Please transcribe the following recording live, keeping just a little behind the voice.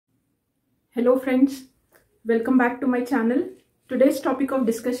Hello friends, welcome back to my channel. Today's topic of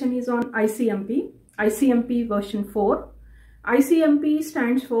discussion is on ICMP version 4. ICMP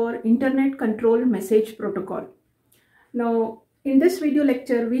stands for Internet Control Message Protocol. Now in this video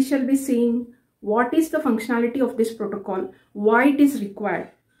lecture we shall be seeing what is the functionality of this protocol, why it is required.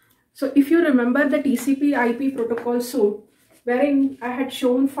 So if you remember the TCP IP protocol suite, wherein I had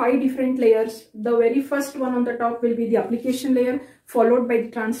shown 5 different layers. The very first one on the top will be the application layer, followed by the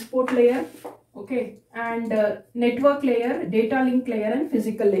transport layer, okay, and network layer, data link layer, and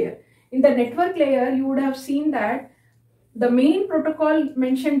physical layer. In the network layer, you would have seen that the main protocol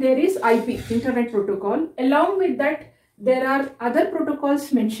mentioned there is IP, Internet Protocol. Along with that, there are other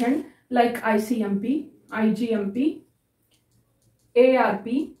protocols mentioned like ICMP, IGMP, ARP.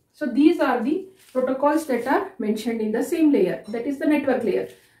 So these are the protocols that are mentioned in the same layer, that is the network layer.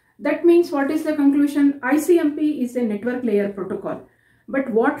 That means what is the conclusion? ICMP is a network layer protocol. But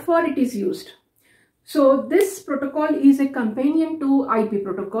what for it is used? So this protocol is a companion to IP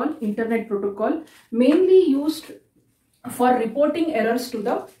protocol, Internet Protocol, mainly used for reporting errors to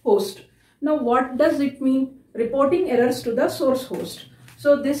the host. Now what does it mean? Reporting errors to the source host.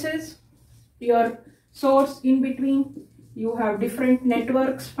 So this is your source. In between you have different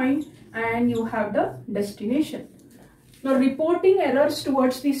networks, fine, and you have the destination. Now reporting errors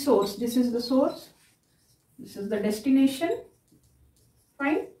towards the source. This is the source, this is the destination,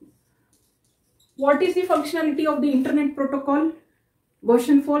 fine. What is the functionality of the Internet Protocol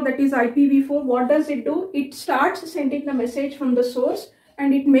version 4, that is IPv4? What does it do? It starts sending the message from the source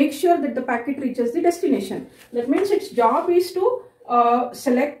and it makes sure that the packet reaches the destination. That means its job is to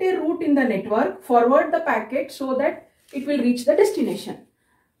select a route in the network, forward the packet so that it will reach the destination.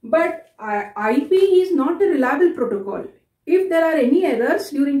 But IP is not a reliable protocol. If there are any errors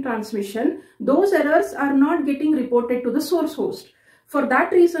during transmission, those errors are not getting reported to the source host. For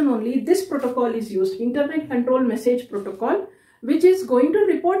that reason only this protocol is used, Internet Control Message Protocol, which is going to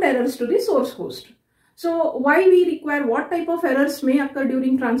report errors to the source host. So why we require, what type of errors may occur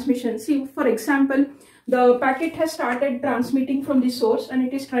during transmission? See, for example, the packet has started transmitting from the source and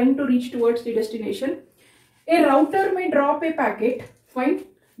it is trying to reach towards the destination. A router may drop a packet, fine.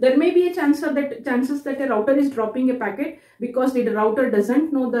 There may be a chances that a router is dropping a packet because the router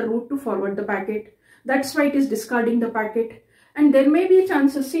doesn't know the route to forward the packet. That's why it is discarding the packet. And there may be a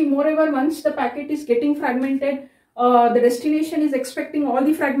chances, see, moreover, once the packet is getting fragmented, the destination is expecting all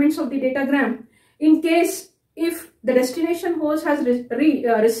the fragments of the datagram. In case if the destination host has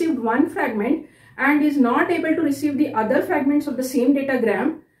received one fragment and is not able to receive the other fragments of the same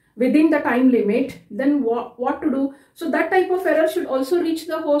datagram within the time limit, then what to do? So that type of error should also reach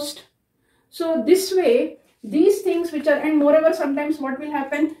the host. So this way, these things which are, and moreover, sometimes what will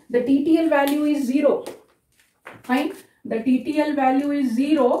happen, the TTL value is 0, fine, the TTL value is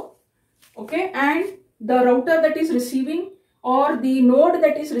 0, okay, and the router that is receiving or the node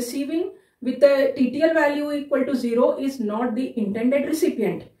that is receiving with the TTL value equal to 0 is not the intended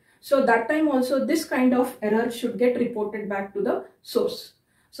recipient. So that time also this kind of error should get reported back to the source.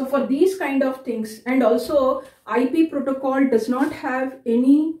 So for these kind of things, and also IP protocol does not have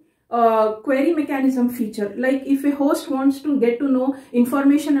any query mechanism feature. Like if a host wants to get to know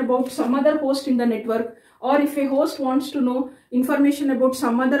information about some other host in the network, or if a host wants to know information about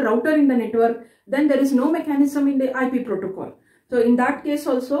some other router in the network, then there is no mechanism in the IP protocol. So in that case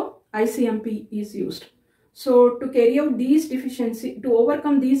also ICMP is used. So to carry out these deficiencies, to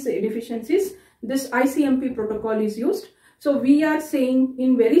overcome these deficiencies, this ICMP protocol is used. So we are saying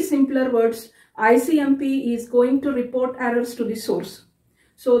in very simpler words, ICMP is going to report errors to the source.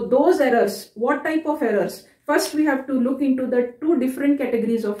 So those errors, what type of errors? First we have to look into the 2 different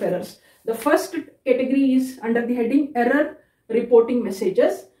categories of errors. The first category is under the heading error reporting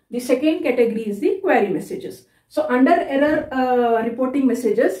messages. The second category is the query messages. So under error reporting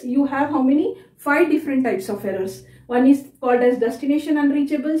messages, you have how many? 5 different types of errors. One is called as destination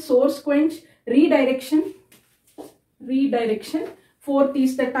unreachable, source quench, redirection. Fourth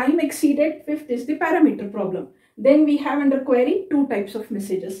is the time exceeded. Fifth is the parameter problem. Then we have under query 2 types of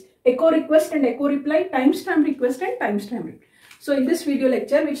messages, echo request and echo reply, timestamp request and timestamp reply. So in this video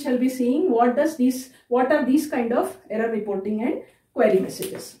lecture we shall be seeing what are these kind of error reporting and query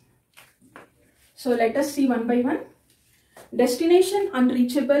messages. So let us see one by one. Destination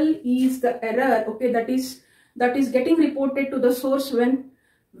unreachable is the error, okay, that is getting reported to the source when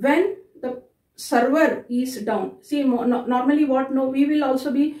the server is down. See, normally we will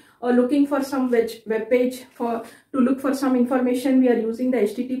also be looking for some web page to look for some information. We are using the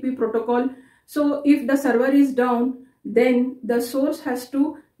HTTP protocol. So if the server is down, then the source has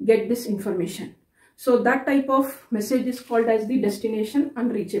to get this information. So that type of message is called as the destination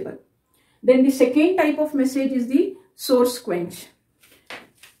unreachable. Then the second type of message is the source quench.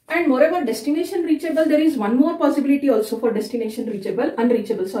 And moreover, destination reachable, there is one more possibility also for destination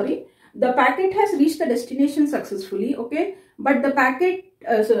unreachable, sorry. The packet has reached the destination successfully, okay, but the packet,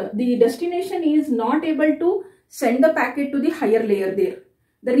 the destination is not able to send the packet to the higher layer there.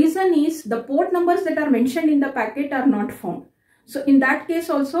 The reason is the port numbers that are mentioned in the packet are not found. So in that case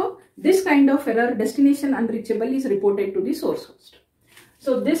also, this kind of error, destination unreachable, is reported to the source host.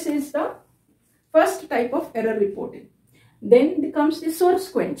 So this is the first type of error reporting. Then comes the source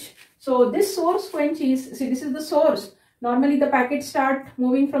quench. So this source quench is, see, this is the source. Normally the packets start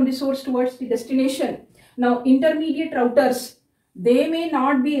moving from the source towards the destination. Now intermediate routers, they may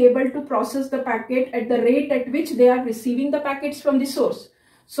not be able to process the packet at the rate at which they are receiving the packets from the source.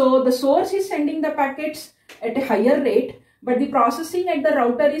 So the source is sending the packets at a higher rate, but the processing at the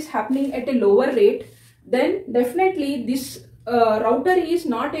router is happening at a lower rate. Then definitely this router is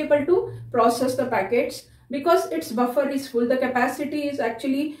not able to process the packets because its buffer is full. The capacity is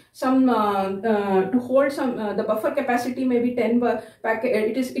actually some to hold some, the buffer capacity may be 10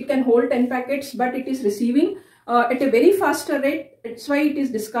 packet. It can hold 10 packets, but it is receiving at a very faster rate. That's why it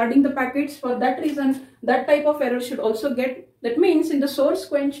is discarding the packets. For that reason, that type of error should also get. That means in the source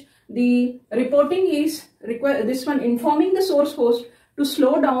quench, the reporting is this one informing the source host to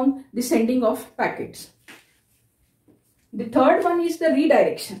slow down the sending of packets. The third one is the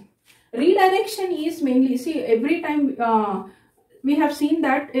redirection. Redirection is mainly, see, every time we have seen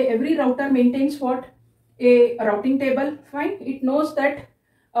that every router maintains what? A routing table, fine. It knows that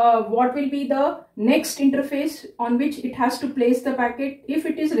what will be the next interface on which it has to place the packet if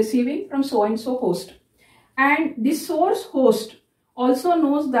it is receiving from so and so host. And this source host also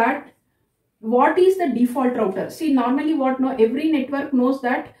knows that what is the default router. See, normally every network knows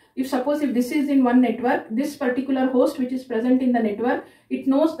that if suppose if this is in one network, this particular host which is present in the network, it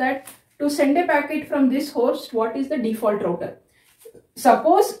knows that to send a packet from this host, what is the default router.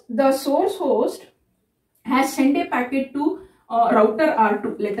 Suppose the source host has sent a packet to router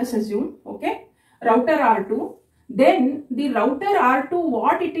R2, let us assume, okay, router R2, then the router R2,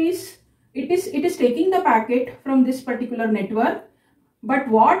 what it is taking the packet from this particular network, but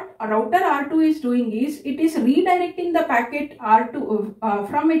what router R2 is doing is it is redirecting the packet R2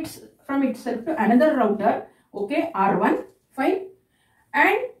 from itself to another router, okay, R1, fine,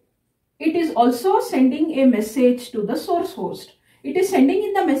 and it is also sending a message to the source host. It is sending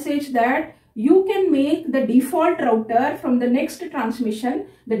in the message that you can make the default router from the next transmission,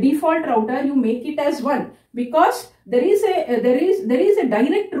 the default router, you make it as 1 because there is a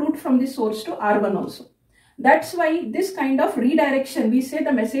direct route from the source to R1 also. That's why this kind of redirection, we say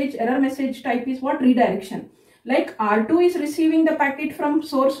the message, error message type is what? Redirection. Like R2 is receiving the packet from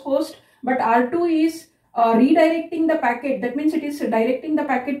source host, but R2 is redirecting the packet. That means it is directing the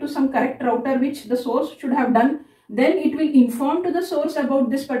packet to some correct router which the source should have done. Then it will inform to the source about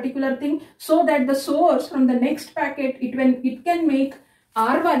this particular thing so that the source from the next packet, it can make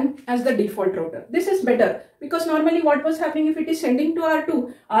R1 as the default router. This is better because normally what was happening if it is sending to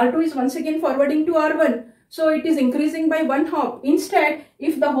R2, R2 is once again forwarding to R1. So it is increasing by 1 hop. Instead,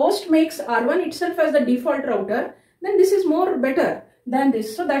 if the host makes R1 itself as the default router, then this is more better than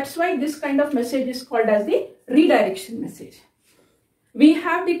this. So that's why this kind of message is called as the redirection message. We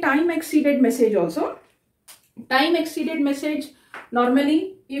have the time exceeded message also. Time exceeded message,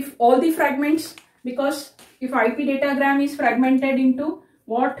 normally if all the fragments, because if IP datagram is fragmented into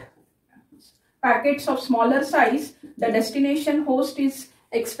what? Packets of smaller size, the destination host is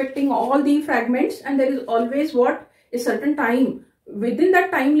expecting all the fragments and there is always what? A certain time. Within that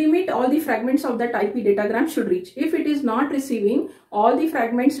time limit, all the fragments of that IP datagram should reach. If it is not receiving all the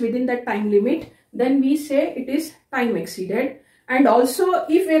fragments within that time limit, then we say it is time exceeded. And also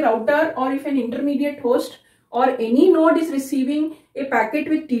if a router or if an intermediate host or any node is receiving a packet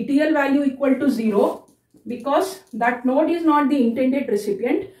with TTL value equal to 0, because that node is not the intended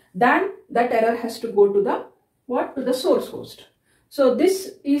recipient, then that error has to go to the what? To the source host. So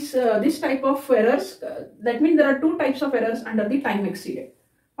this is this type of errors. That means there are two types of errors under the time exceeded.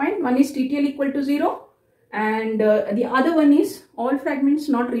 Fine. One is TTL equal to 0 and the other one is all fragments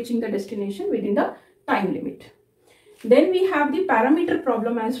not reaching the destination within the time limit. Then we have the parameter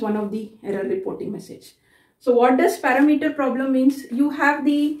problem as one of the error reporting message. So what does parameter problem means? You have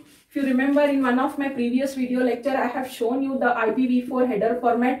the, if you remember in one of my previous video lecture, I have shown you the IPv4 header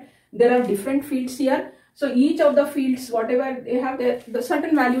format. There are different fields here. So each of the fields, whatever they have there, the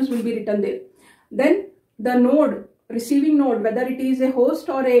certain values will be written there. Then the node, receiving node, whether it is a host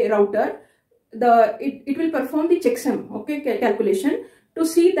or a router, it will perform the checksum, okay, calculation to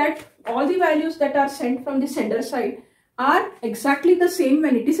see that all the values that are sent from the sender side are exactly the same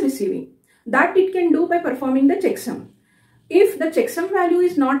when it is receiving. That it can do by performing the checksum. If the checksum value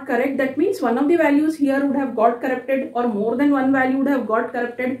is not correct, that means one of the values here would have got corrupted or more than one value would have got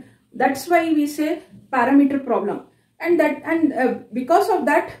corrupted. That's why we say parameter problem. And because of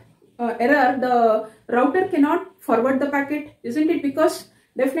that error, the router cannot forward the packet, isn't it? Because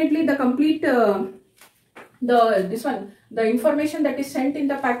definitely the complete the information that is sent in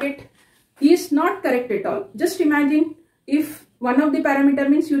the packet is not correct at all. Just imagine if one of the parameter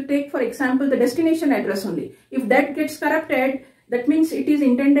means you take, for example, the destination address only. If that gets corrupted, that means it is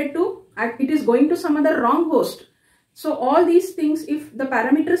intended to, it is going to some other wrong host. So all these things, if the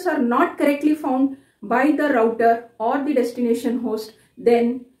parameters are not correctly found by the router or the destination host,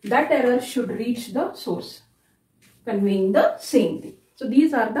 then that error should reach the source, conveying the same thing. So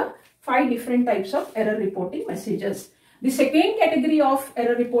these are the 5 different types of error reporting messages. The second category of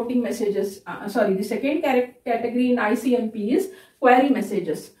error reporting messages, the second category in ICMP is query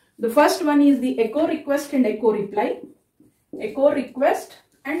messages. The first one is the echo request and echo reply. Echo request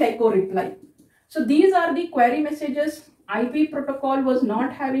and echo reply. So these are the query messages. IP protocol was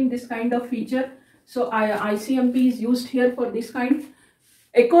not having this kind of feature. So ICMP is used here for this kind.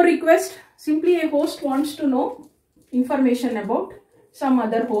 Echo request, simply a host wants to know information about some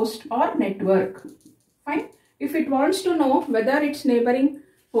other host or network. Fine. If it wants to know whether its neighboring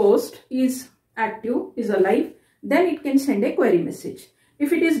host is active, is alive, then it can send a query message.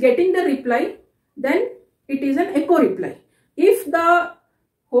 If it is getting the reply, then it is an echo reply. If the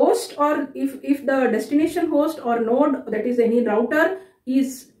host or if the destination host or node, that is any router,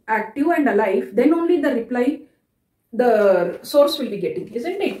 is active and alive, then only the reply the source will be getting,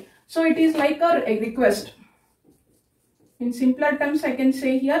 isn't it? So it is like a request. In simpler terms, I can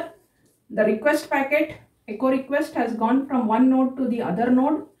say here, the request packet, echo request has gone from one node to the other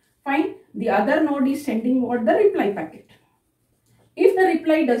node. Fine. The other node is sending what? The reply packet. If the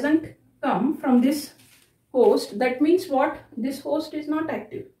reply doesn't come from this host, that means what? This host is not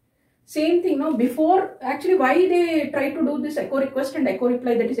active. Same thing, no? Before, actually why they try to do this echo request and echo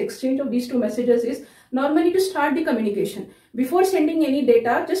reply, that is exchange of these two messages, is normally to start the communication. Before sending any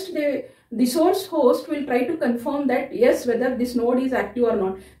data, just the source host will try to confirm that yes, whether this node is active or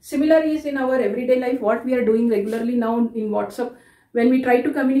not. Similar is in our everyday life, what we are doing regularly now in WhatsApp. When we try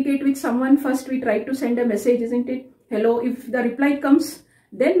to communicate with someone, first we try to send a message, isn't it? Hello. If the reply comes,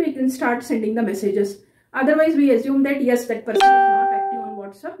 then we can start sending the messages. Otherwise, we assume that yes, that person is not active on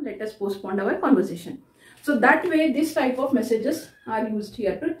WhatsApp. Let us postpone our conversation. So that way, this type of messages are used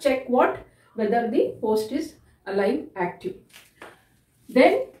here to check whether the host is alive, active.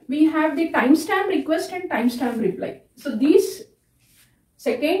 Then we have the timestamp request and timestamp reply. So these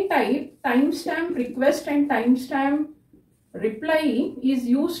second type, timestamp request and timestamp reply, is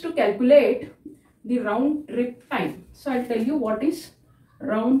used to calculate the round trip time. So I'll tell you what is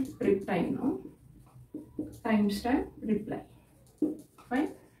round trip time now. Timestamp reply.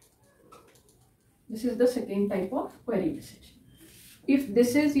 Fine. This is the second type of query message. If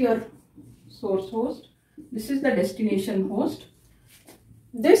this is your source host, this is the destination host,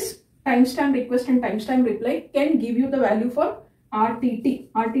 this timestamp request and timestamp reply can give you the value for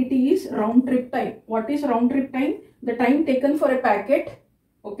RTT. RTT is round trip time. What is round trip time? The time taken for a packet,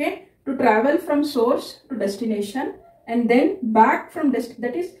 okay, to travel from source to destination and then back from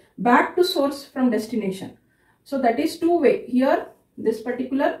back to source from destination. So that is two-way. Here, this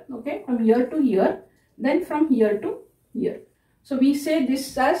particular, okay, from here to here, then from here to here. So we say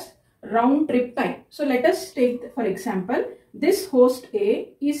this as round trip time. So let us take, for example, this host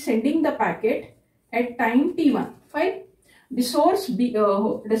A is sending the packet at time T1. Fine. The source B,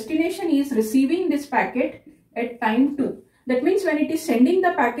 destination is receiving this packet at time 2. That means when it is sending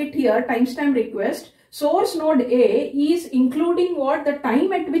the packet here, timestamp request, source node A is including what? The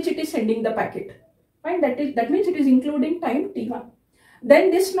time at which it is sending the packet. Fine. That means it is including time T1.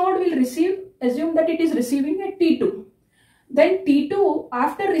 Then this node will receive, assume that it is receiving at T2. Then T2,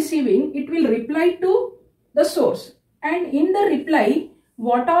 after receiving, it will reply to the source. And in the reply,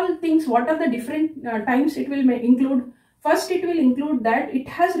 what are the different times it will include? First, it will include that it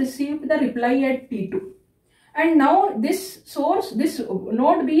has received the reply at T2. And now this source, this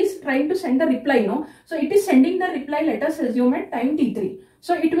node B is trying to send the reply, no? So it is sending the reply, let us assume, at time T3.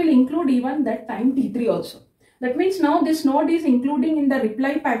 So it will include even that time T3 also. That means now this node is including in the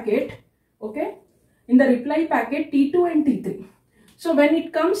reply packet, okay, in the reply packet T2 and T3. So when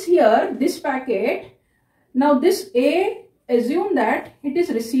it comes here, this packet, now this A, assume that it is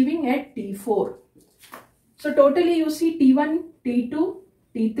receiving at T4. So totally you see T1, T2,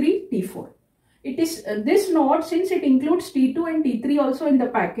 T3, T4. It is this node, since it includes T2 and T3 also in the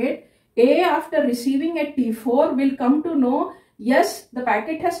packet, A after receiving at T4 will come to know, yes, the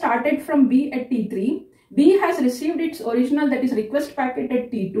packet has started from B at T3. B has received its original, that is request packet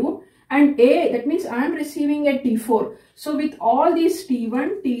at T2, and A, that means I am receiving at T4. So with all these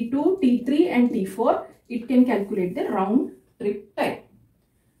T1, T2, T3 and T4, it can calculate the round trip time.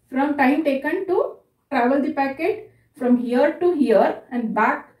 From time taken to travel the packet from here to here and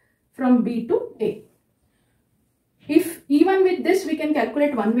back from B to A. If even with this we can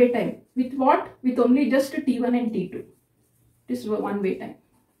calculate one-way time. With what? With only just T1 and T2. It is one-way time.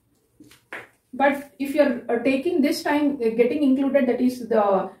 But if you are taking this time getting included, that is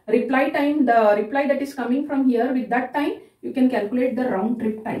the reply time, the reply that is coming from here, with that time you can calculate the round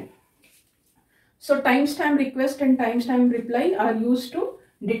trip time. So timestamp request and timestamp reply are used to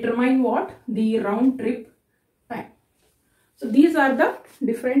determine what? The round trip time. So these are the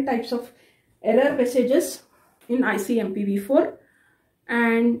different types of error messages in ICMPv4.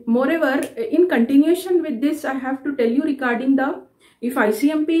 And moreover, in continuation with this, I have to tell you regarding the, if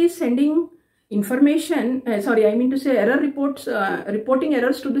ICMP is sending information, error reports, reporting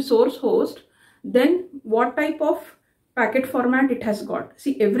errors to the source host, then what type of packet format it has got.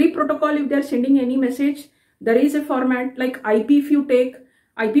 See, every protocol, if they are sending any message, there is a format. Like IP, if you take,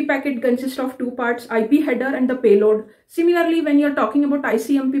 IP packet consists of two parts, IP header and the payload. Similarly, when you are talking about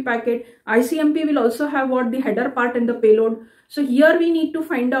ICMP packet, ICMP will also have what? The header part and the payload. So here we need to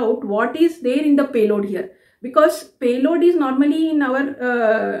find out what is there in the payload here. Because payload is normally in our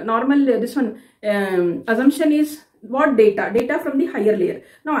assumption is what? Data from the higher layer.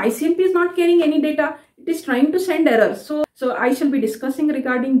 Now ICMP is not carrying any data, it is trying to send errors. So I shall be discussing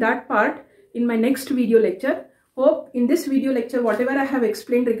regarding that part in my next video lecture. Hope in this video lecture whatever I have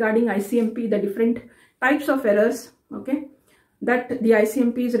explained regarding ICMP, the different types of errors, okay, that the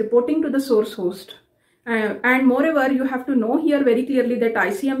ICMP is reporting to the source host. And moreover, you have to know here very clearly that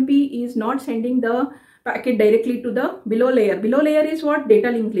ICMP is not sending the packet directly to the below layer. Below layer is what?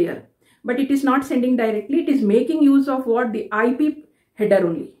 Data link layer. But it is not sending directly. It is making use of what? The IP header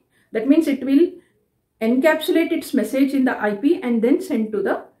only. That means it will encapsulate its message in the IP and then send to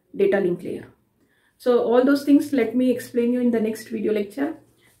the data link layer. So all those things let me explain you in the next video lecture.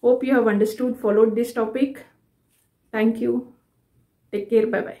 Hope you have understood, followed this topic. Thank you. Take care.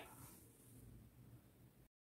 Bye-bye.